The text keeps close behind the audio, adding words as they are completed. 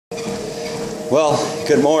Well,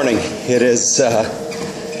 good morning. It is the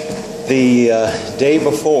day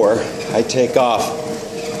before I take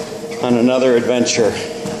off on another adventure.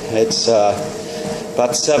 It's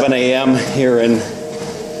about 7 a.m. here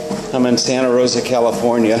I'm in Santa Rosa,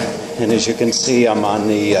 California, and as you can see, I'm on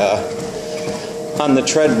the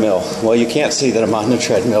treadmill. Well, you can't see that I'm on the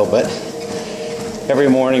treadmill, but every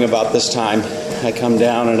morning about this time, I come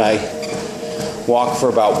down and I walk for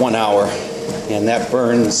about 1 hour, and that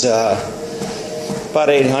burns about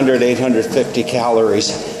 850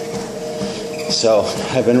 calories. So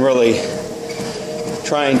I've been really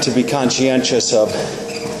trying to be conscientious of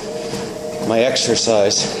my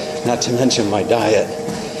exercise, not to mention my diet.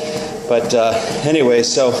 But anyway,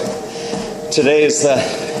 so today is,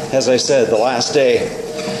 as I said, the last day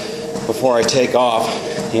before I take off,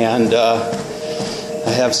 and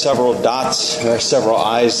I have several dots, or several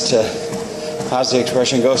I's to, how's the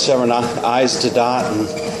expression go? Several I's to dot and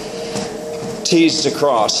T's to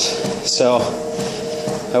cross. So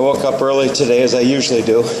I woke up early today, as I usually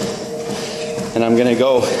do, and I'm going to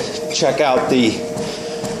go check out the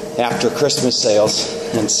after Christmas sales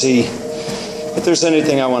and see if there's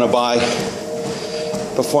anything I want to buy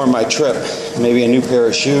before my trip. Maybe a new pair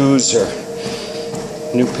of shoes or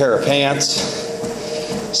a new pair of pants,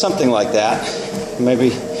 something like that.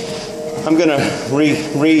 Maybe I'm going to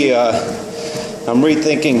I'm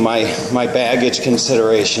rethinking my baggage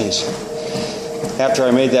considerations. After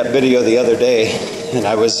I made that video the other day, and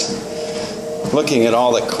I was looking at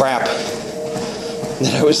all the crap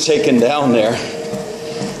that I was taking down there,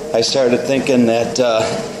 I started thinking that,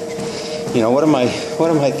 what am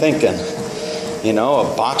I thinking? You know,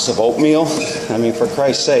 a box of oatmeal? I mean, for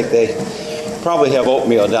Christ's sake, they probably have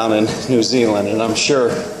oatmeal down in New Zealand, and I'm sure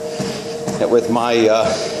that with my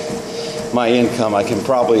income, I can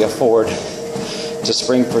probably afford to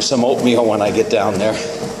spring for some oatmeal when I get down there.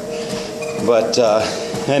 But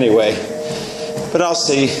anyway, but I'll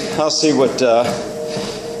see what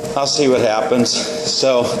happens.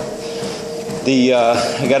 So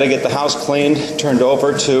I got to get the house cleaned, turned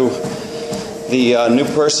over to the new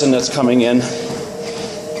person that's coming in,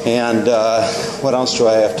 and what else do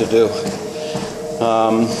I have to do?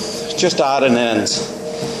 Just odd and ends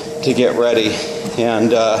to get ready,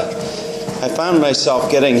 and I found myself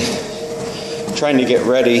trying to get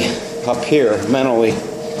ready up here mentally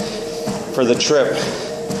for the trip,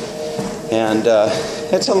 and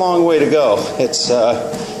it's a long way to go. It's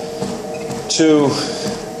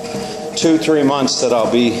 3 months that I'll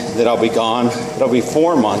be gone. It'll be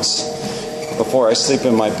 4 months before I sleep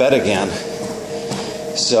in my bed again.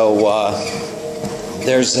 So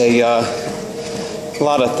there's a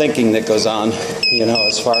lot of thinking that goes on,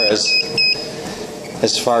 as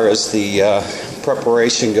far as the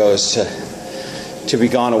preparation goes to be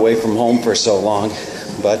gone away from home for so long.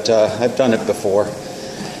 But I've done it before.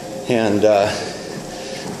 And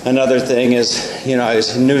another thing is,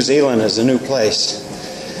 New Zealand is a new place.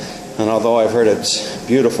 And although I've heard it's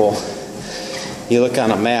beautiful, you look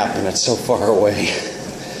on a map and it's so far away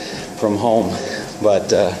from home. But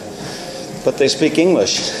they speak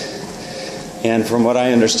English. And from what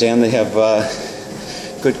I understand, they have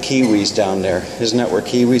good Kiwis down there. Isn't that where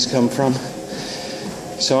Kiwis come from?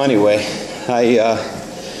 So anyway, I'm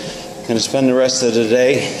going to spend the rest of the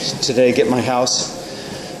day today, get my house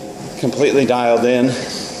completely dialed in,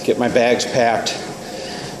 get my bags packed,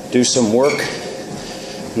 do some work,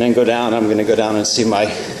 and then go down. I'm going to go down and see my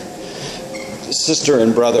sister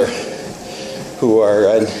and brother,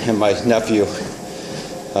 and my nephew.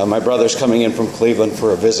 My brother's coming in from Cleveland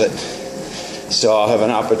for a visit, so I'll have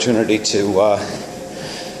an opportunity to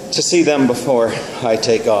see them before I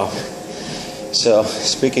take off. So,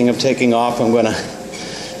 speaking of taking off, I'm going to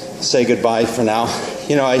say goodbye for now.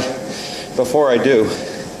 Before I do,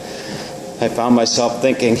 I found myself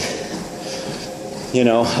thinking,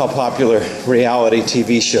 how popular reality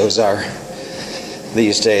TV shows are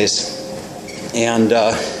these days. And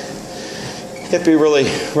it'd be really,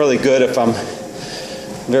 really good if I'm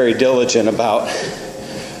very diligent about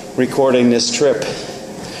recording this trip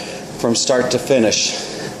from start to finish.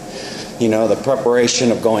 The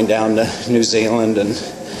preparation of going down to New Zealand and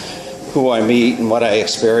who I meet and what I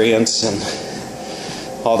experience and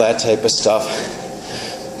all that type of stuff.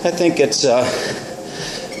 I think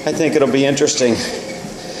it'll be interesting.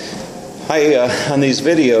 On these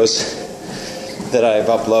videos that I've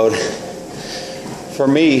uploaded, for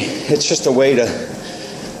me, it's just a way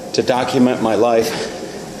to document my life,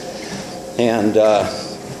 and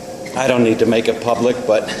I don't need to make it public,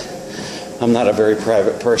 but I'm not a very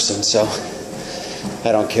private person, so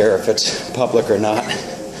I don't care if it's public or not.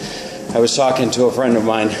 I was talking to a friend of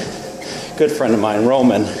mine, good friend of mine,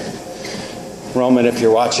 Roman, Roman, if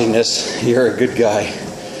you're watching this, you're a good guy.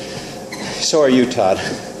 So are you, Todd.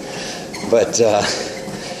 But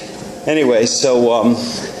anyway, so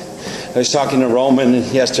I was talking to Roman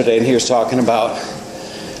yesterday, and he was talking about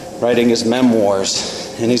writing his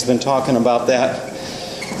memoirs. And he's been talking about that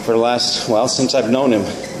for the last, well, since I've known him,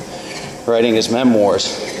 writing his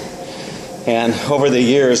memoirs. And over the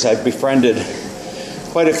years, I've befriended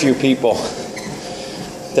quite a few people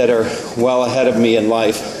that are well ahead of me in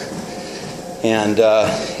life. And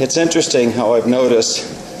it's interesting how I've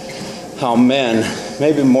noticed how men,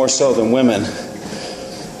 maybe more so than women,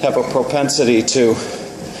 have a propensity to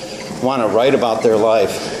want to write about their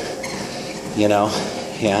life, you know.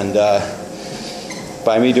 And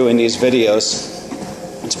by me doing these videos,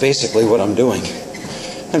 it's basically what I'm doing.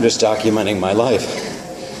 I'm just documenting my life.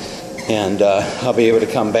 And I'll be able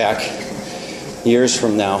to come back years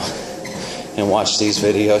from now and watch these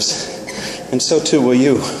videos. And so too will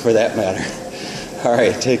you, for that matter. All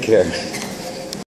right, take care.